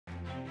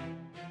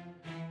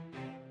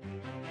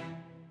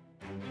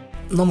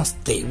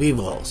Namaste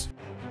viewers.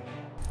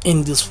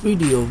 In this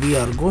video we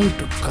are going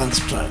to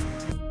construct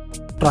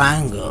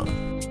triangle.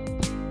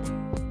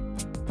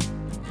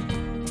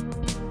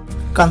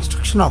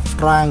 Construction of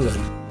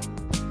triangle.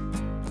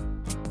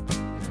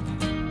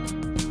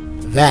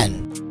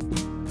 When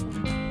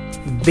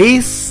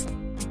base,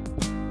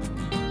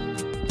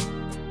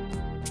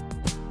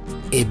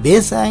 a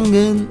base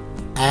angle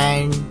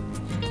and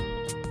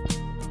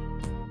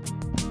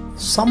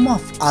sum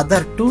of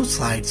other two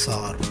sides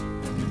are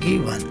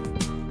given.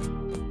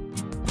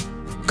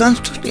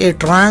 Construct a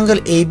triangle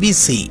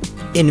ABC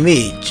in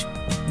which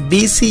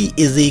BC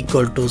is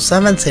equal to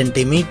 7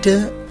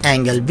 cm,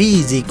 angle B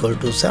is equal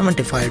to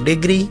 75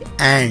 degree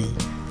and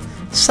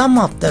sum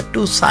of the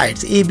two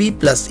sides AB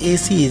plus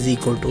AC is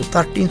equal to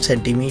 13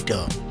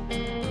 cm.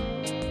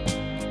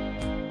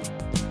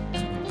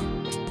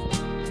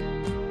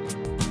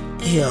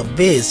 Here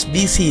base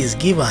BC is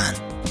given,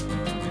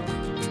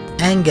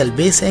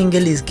 base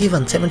angle is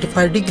given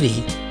 75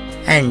 degree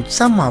and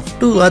sum of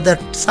two other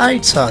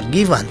sides are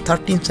given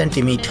 13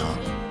 cm.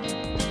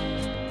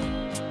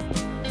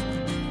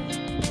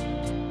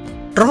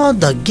 Draw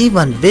the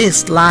given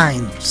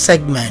baseline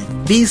segment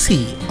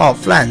BC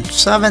of length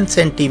 7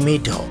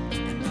 cm.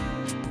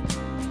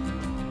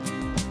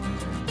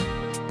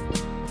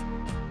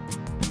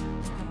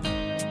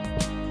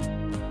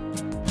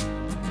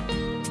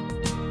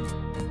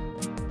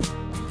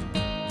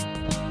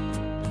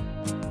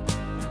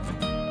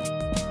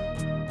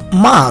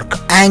 Mark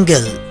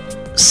angle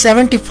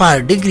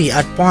 75 degree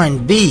at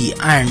point B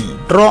and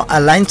draw a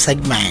line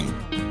segment.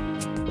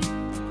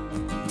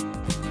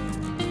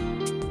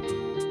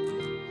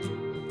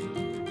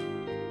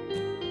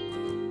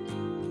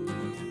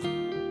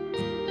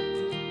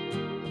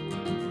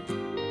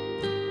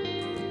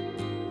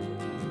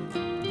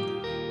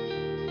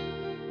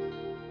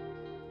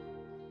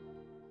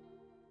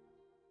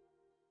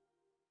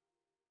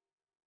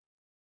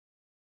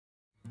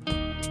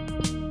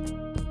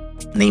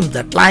 Name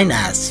that line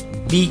as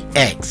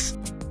BX.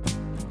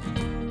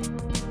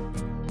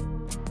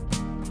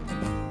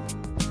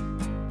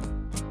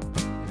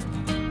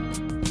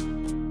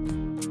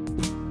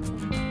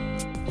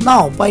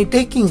 Now by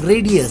taking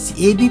radius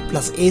AB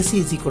plus AC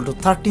is equal to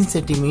 13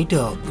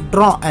 cm,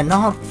 draw an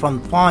arc from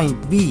point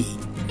B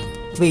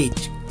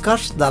which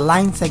cuts the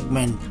line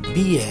segment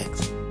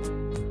BX.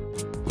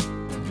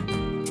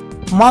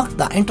 Mark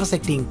the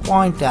intersecting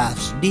point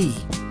as D.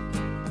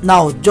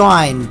 Now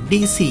join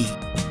DC.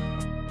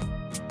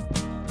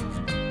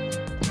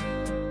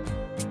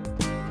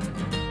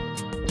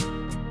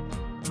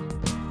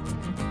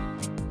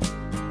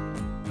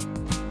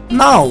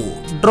 Now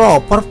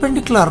draw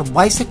perpendicular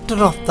bisector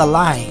of the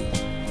line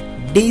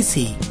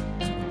DC.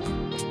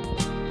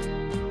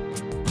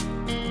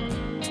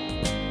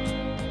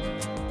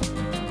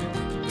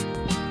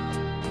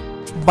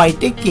 By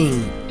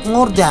taking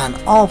more than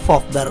half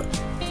of the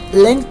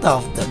length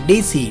of the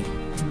DC,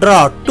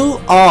 draw two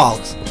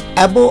arcs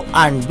above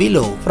and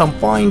below from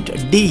point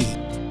D.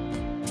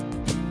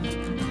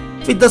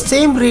 With the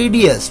same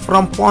radius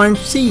from point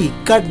C,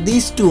 cut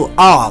these two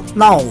arcs.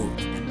 Now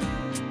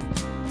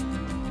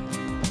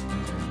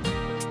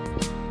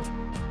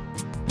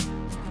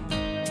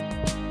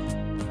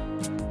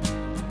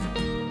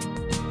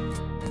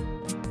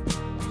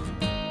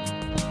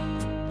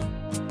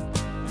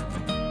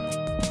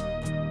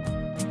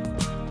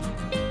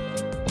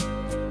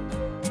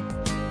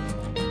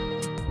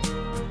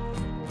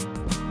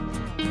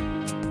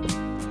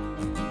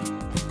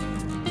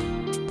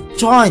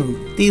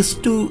join these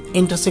two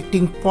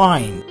intersecting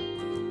points.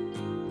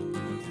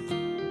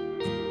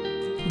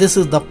 This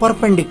is the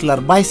perpendicular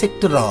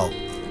bisector of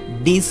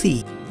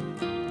DC.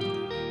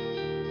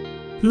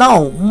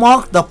 Now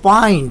mark the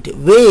point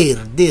where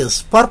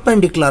this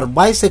perpendicular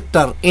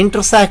bisector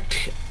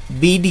intersects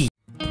BD.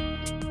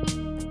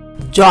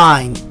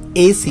 Join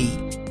AC.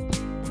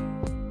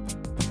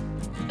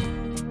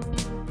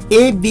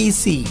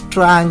 ABC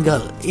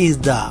triangle is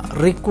the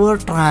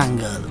required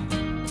triangle.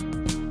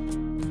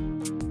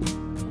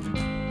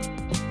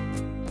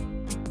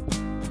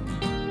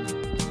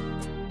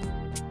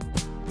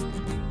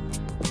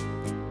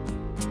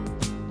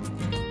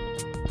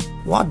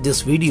 Watch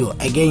this video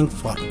again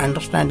for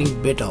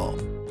understanding better.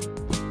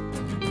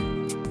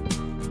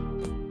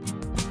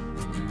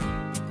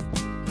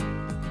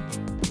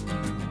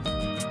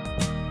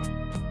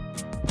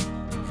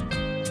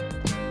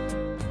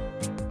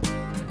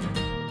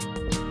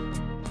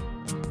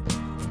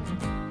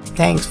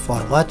 Thanks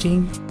for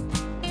watching.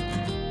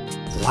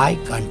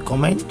 Like and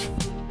comment.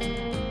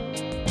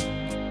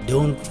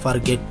 Don't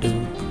forget to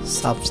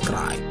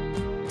subscribe.